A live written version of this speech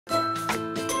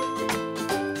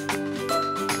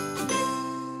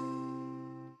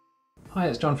Hi,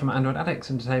 it's John from Android Addicts,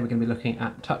 and today we're going to be looking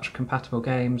at touch-compatible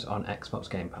games on Xbox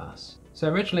Game Pass. So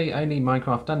originally only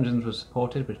Minecraft Dungeons was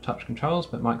supported with touch controls,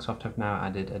 but Microsoft have now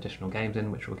added additional games in,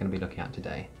 which we're going to be looking at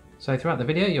today. So throughout the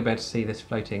video you'll be able to see this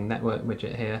floating network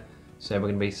widget here. So we're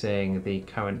going to be seeing the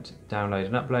current download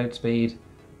and upload speed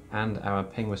and our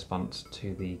ping response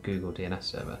to the Google DNS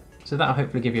server. So that'll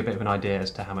hopefully give you a bit of an idea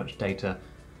as to how much data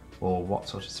or what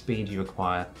sort of speed you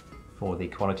require for the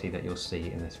quality that you'll see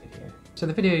in this video. So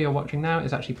the video you're watching now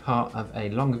is actually part of a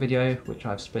longer video which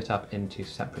I've split up into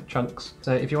separate chunks.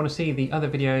 So if you want to see the other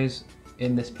videos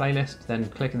in this playlist, then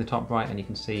click in the top right and you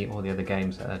can see all the other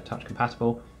games that are touch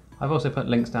compatible. I've also put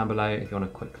links down below if you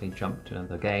want to quickly jump to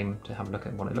another game to have a look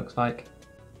at what it looks like.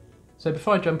 So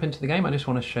before I jump into the game, I just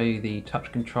want to show you the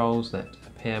touch controls that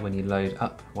appear when you load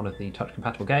up one of the touch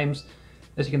compatible games.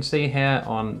 As you can see here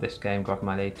on this game,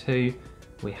 Guacamelee 2,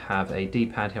 we have a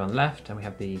D-pad here on the left, and we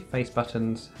have the face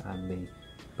buttons and the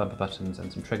bumper buttons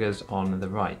and some triggers on the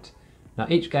right. Now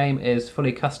each game is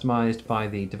fully customized by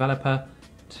the developer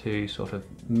to sort of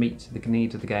meet the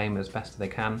needs of the game as best as they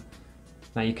can.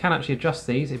 Now you can actually adjust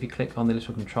these if you click on the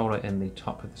little controller in the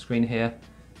top of the screen here.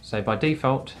 So by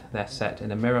default they're set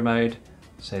in a mirror mode,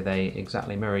 so they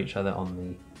exactly mirror each other on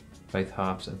the both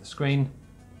halves of the screen.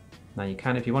 Now you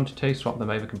can, if you wanted to, swap them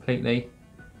over completely.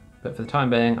 But for the time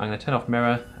being, I'm going to turn off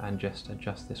mirror and just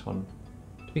adjust this one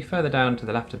to be further down to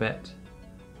the left a bit,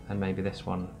 and maybe this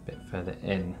one a bit further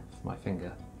in for my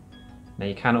finger. Now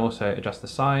you can also adjust the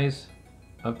size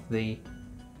of the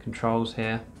controls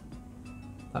here.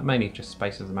 That mainly just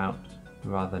spaces them out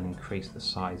rather than increase the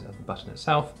size of the button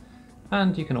itself.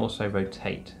 And you can also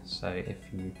rotate, so if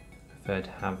you prefer to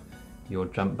have your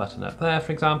jump button up there,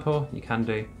 for example, you can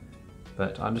do,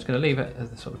 but I'm just going to leave it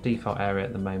as the sort of default area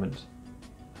at the moment,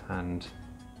 and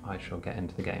I shall get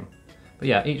into the game. But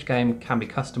yeah, each game can be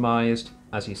customized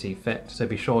as you see fit, so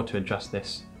be sure to adjust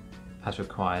this as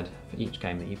required for each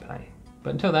game that you play. But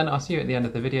until then, I'll see you at the end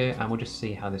of the video and we'll just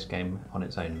see how this game on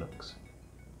its own looks.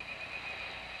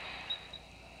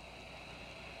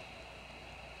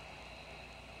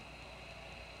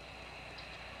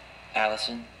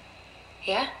 Allison?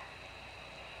 Yeah?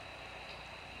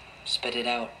 Spit it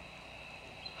out.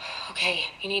 Okay,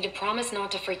 you need to promise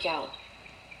not to freak out.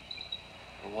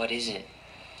 What is it?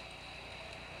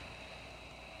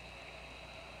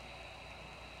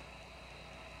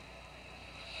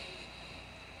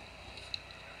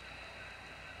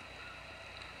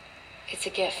 It's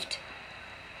a gift.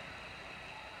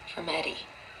 From Eddie.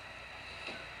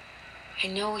 I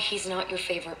know he's not your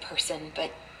favorite person,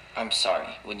 but... I'm sorry,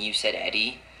 when you said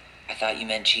Eddie, I thought you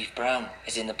meant Chief Brown,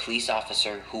 as in the police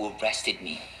officer who arrested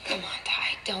me. Come on, Ty,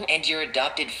 don't... And your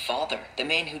adopted father, the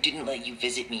man who didn't let you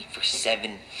visit me for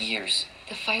 7 years.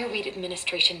 The Fireweed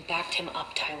administration backed him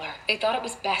up, Tyler. They thought it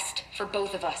was best for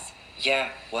both of us.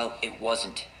 Yeah, well, it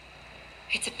wasn't.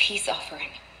 It's a peace offering.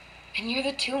 And you're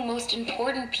the two most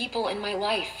important people in my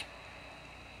life.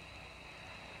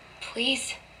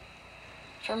 Please?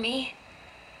 For me?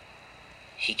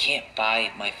 He can't buy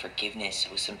my forgiveness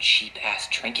with some cheap-ass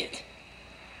trinket.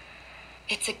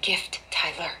 It's a gift,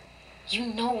 Tyler. You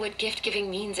know what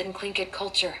gift-giving means in Tlingit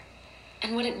culture,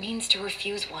 and what it means to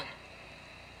refuse one.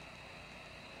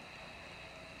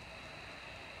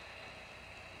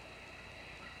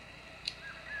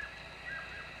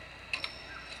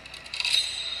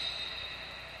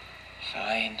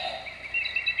 Fine.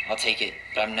 I'll take it,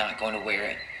 but I'm not going to wear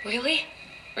it. Really?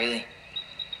 Really?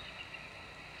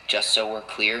 Just so we're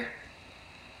clear,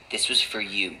 this was for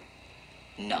you,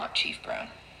 not Chief Brown.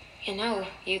 You know,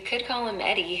 you could call him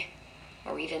Eddie,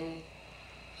 or even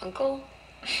Uncle.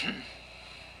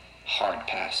 Hard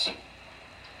pass.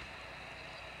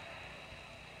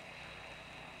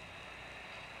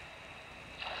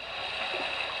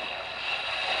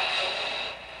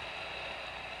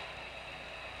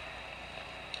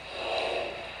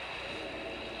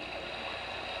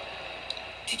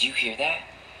 Did you hear that?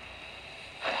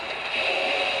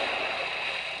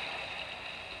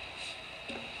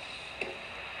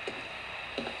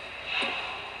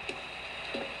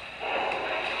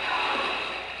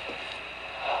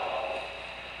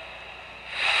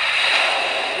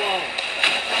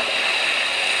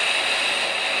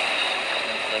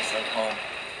 Like home.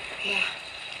 Yeah.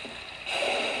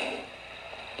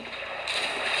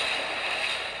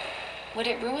 Would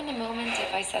it ruin the moment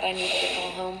if I said I needed to go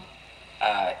home?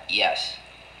 Yes.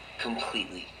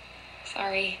 Completely.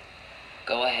 Sorry.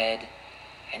 Go ahead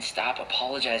and stop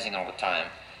apologizing all the time.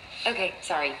 Okay,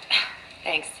 sorry.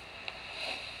 Thanks.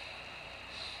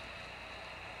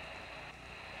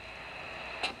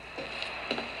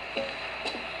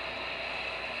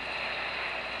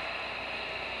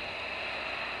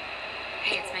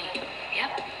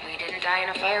 in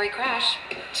a fiery crash.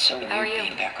 It's so How are weird you?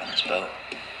 being back on this boat.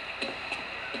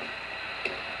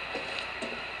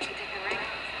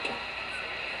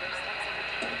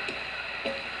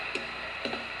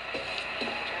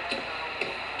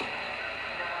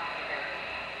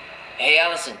 Hey,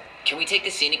 Allison, can we take the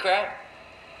scenic route?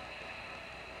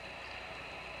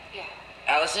 Yeah.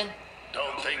 Allison?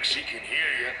 Don't think she can hear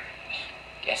you.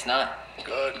 Guess not.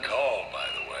 Good call, by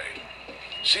the way.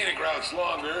 Scenic route's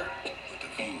longer, but the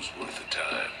view's worth the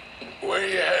time. Where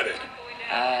you headed?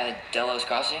 Delos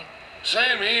Crossing?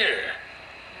 Same here.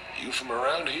 You from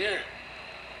around here?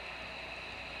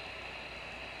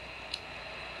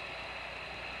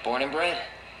 Born and bred.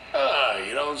 Ah,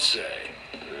 you don't say.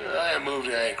 I moved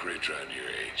to Anchorage around your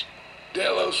age.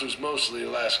 Delos was mostly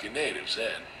Alaska natives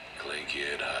then.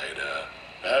 Clinkhead, Haida.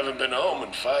 I haven't been home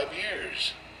in 5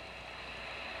 years.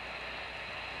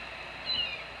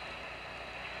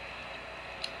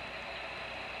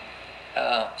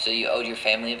 Oh, so you owed your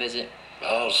family a visit?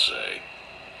 I'll say.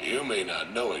 You may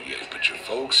not know it yet, but your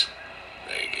folks,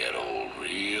 they get old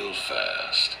real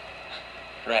fast.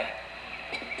 Right.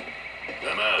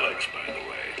 I'm Alex, by the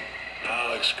way.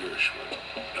 Alex Gershwin.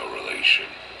 No relation.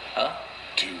 Huh?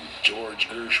 To George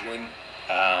Gershwin.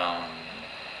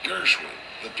 Gershwin,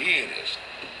 the pianist.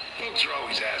 Folks are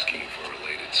always asking if we're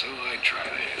related, so I try to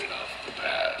hit it off the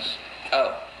pass.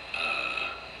 Oh,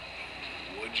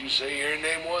 What'd you say your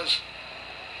name was?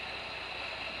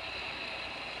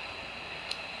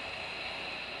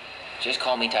 just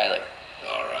call me Tyler.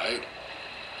 All right.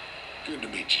 Good to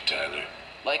meet you, Tyler.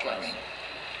 Likewise.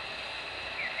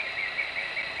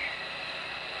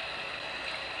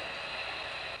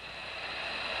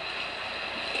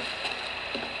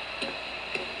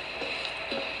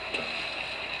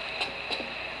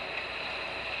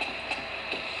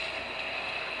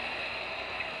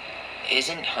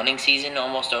 Isn't hunting season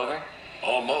almost over?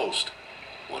 Almost.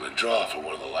 Want to draw for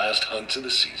one of the last hunts of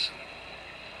the season.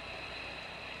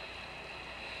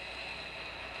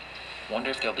 Wonder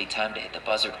if there'll be time to hit the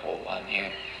buzzard hole while I'm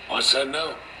here. What's that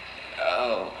now?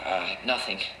 Oh,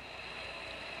 nothing.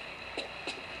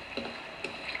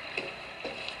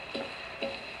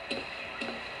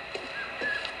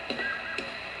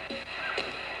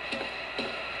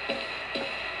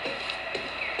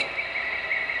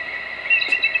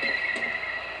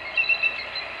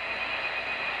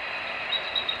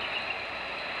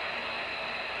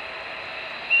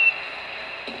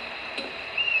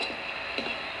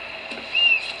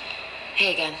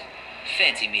 Hey again.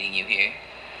 Fancy meeting you here.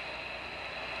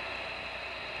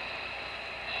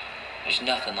 There's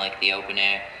nothing like the open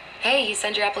air. Hey, you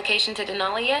sent your application to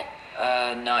Denali yet?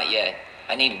 Not yet.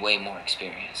 I need way more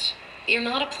experience. You're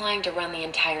not applying to run the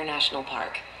entire national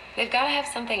park. They've got to have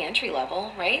something entry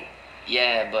level, right?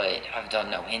 Yeah, but I've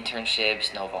done no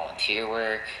internships, no volunteer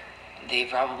work. They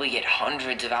probably get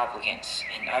hundreds of applicants,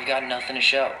 and I've got nothing to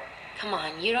show. Come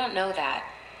on, you don't know that.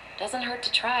 Doesn't hurt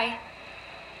to try.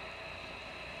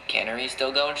 Cannery's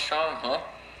still going strong, huh?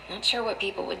 Not sure what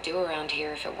people would do around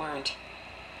here if it weren't.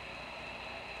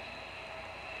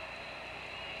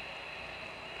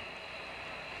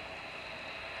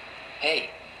 Hey,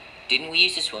 didn't we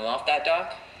used to swim off that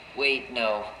dock? Wait,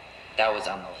 no. That was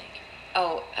on the lake.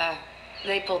 Oh,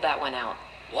 they pulled that one out.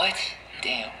 What?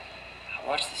 Damn. I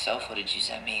watched the cell footage you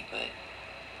sent me, but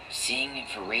seeing it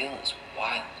for real is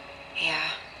wild. Yeah,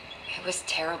 it was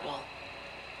terrible.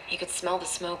 You could smell the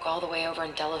smoke all the way over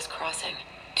in Delos Crossing.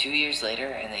 2 years later,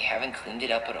 and they haven't cleaned it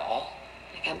up at all?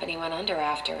 The company went under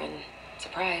after, and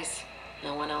surprise,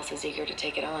 no one else is eager to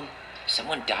take it on.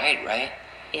 Someone died, right?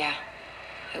 Yeah,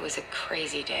 it was a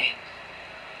crazy day.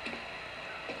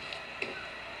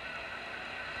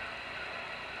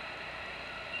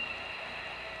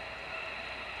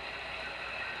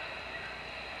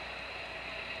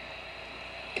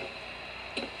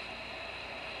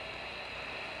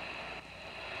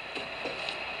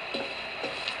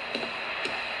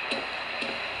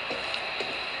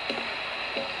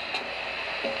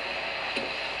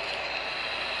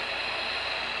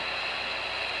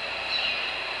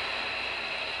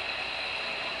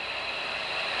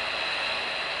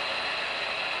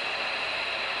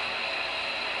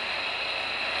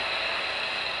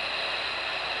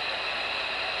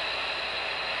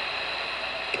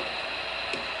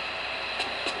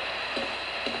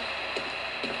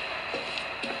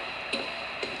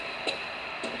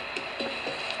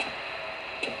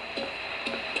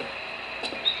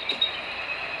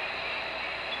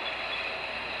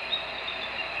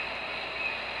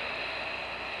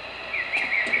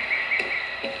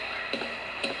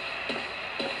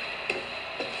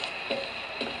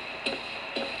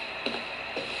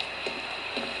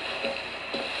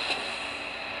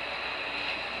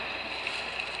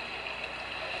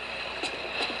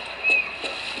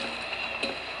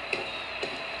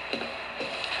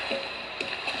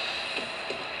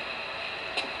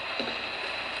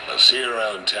 See you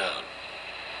around town.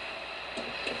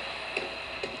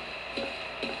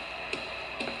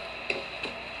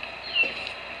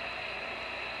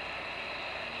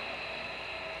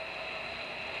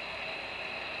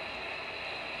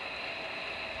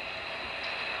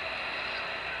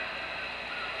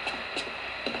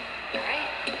 All right,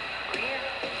 we're here.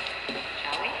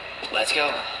 Shall we? Let's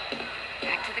go.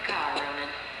 Back to the car, Ronan.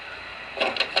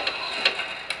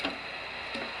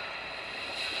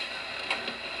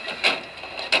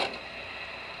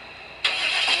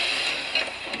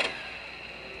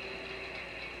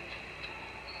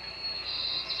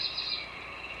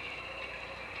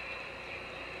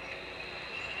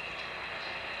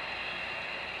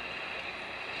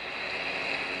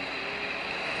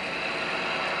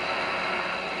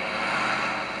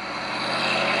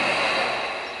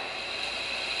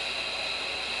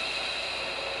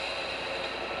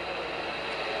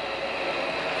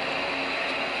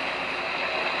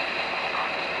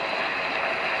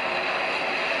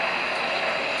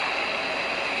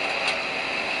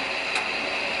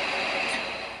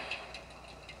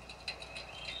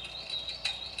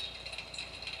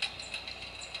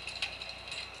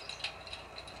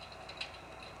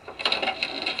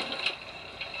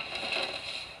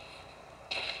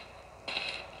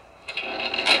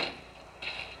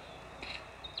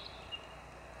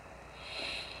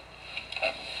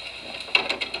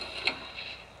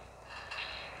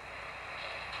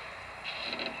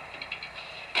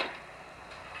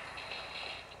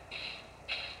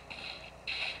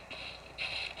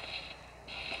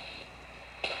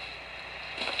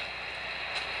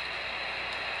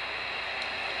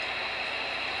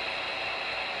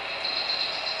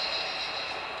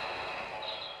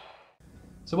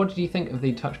 So what did you think of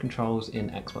the touch controls in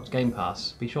Xbox Game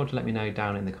Pass? Be sure to let me know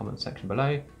down in the comments section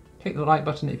below. Click the like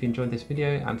button if you enjoyed this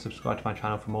video and subscribe to my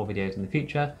channel for more videos in the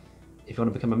future. If you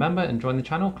want to become a member and join the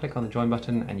channel, click on the join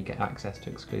button and you get access to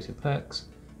exclusive perks.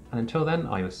 And until then,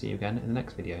 I will see you again in the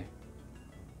next video.